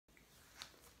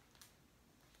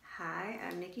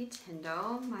I'm Nikki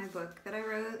Tyndall. My book that I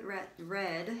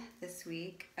read this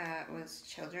week was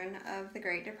Children of the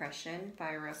Great Depression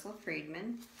by Russell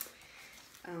Friedman.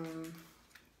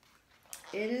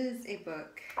 It is a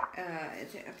book,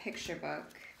 it's a picture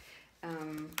book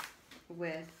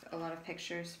with a lot of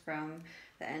pictures from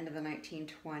the end of the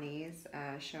 1920s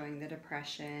showing the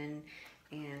Depression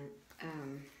and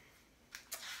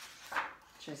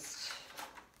just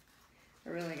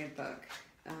a really good book.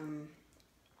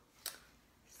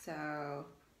 So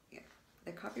yeah,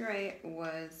 the copyright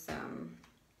was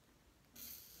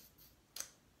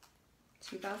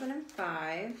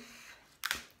 2005.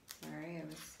 Sorry, I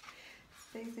was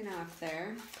spacing off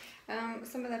there.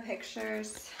 Some of the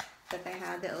pictures that they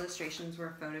had, the illustrations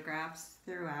were photographs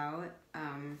throughout.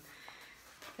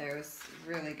 There was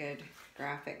really good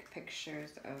graphic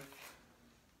pictures of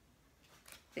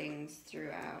things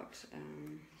throughout.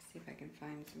 See if I can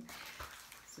find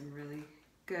some really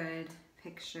good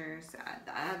pictures.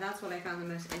 That's what I found the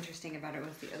most interesting about it,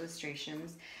 was the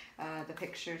illustrations, the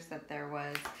pictures that there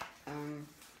was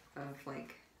of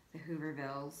like the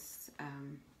Hoovervilles,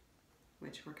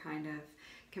 which were kind of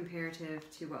comparative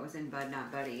to what was in Bud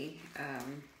Not Buddy.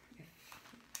 If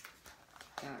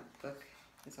that book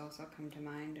has also come to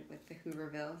mind with the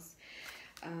Hoovervilles.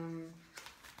 And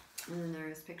then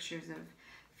there's pictures of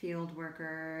field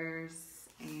workers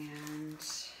and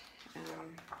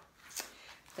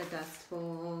the Dust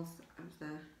Bowls of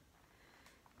the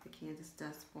Kansas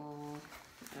Dust Bowl.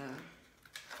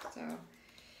 So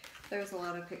there was a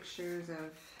lot of pictures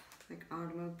of like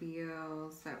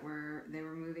automobiles that they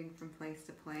were moving from place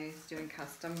to place, doing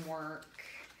custom work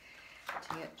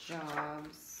to get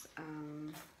jobs.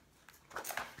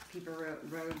 People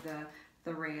rode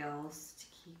the rails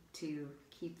to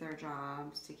keep their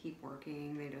jobs, to keep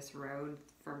working. They just rode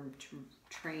from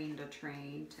train to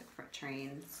train,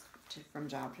 from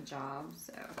job to job.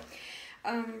 So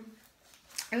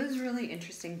it was a really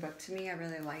interesting book to me. I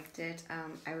really liked it.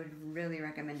 I would really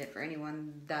recommend it for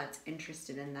anyone that's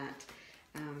interested in that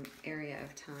area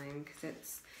of time,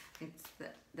 because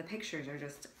the pictures are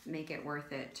just make it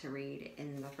worth it to read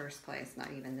in the first place. Not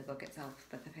even the book itself,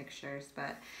 but the pictures.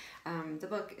 But the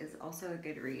book is also a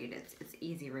good read. It's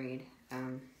easy read.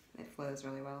 It flows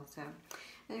really well. So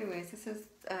anyways, this is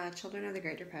Children of the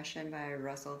Great Depression by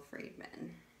Russell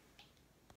Friedman.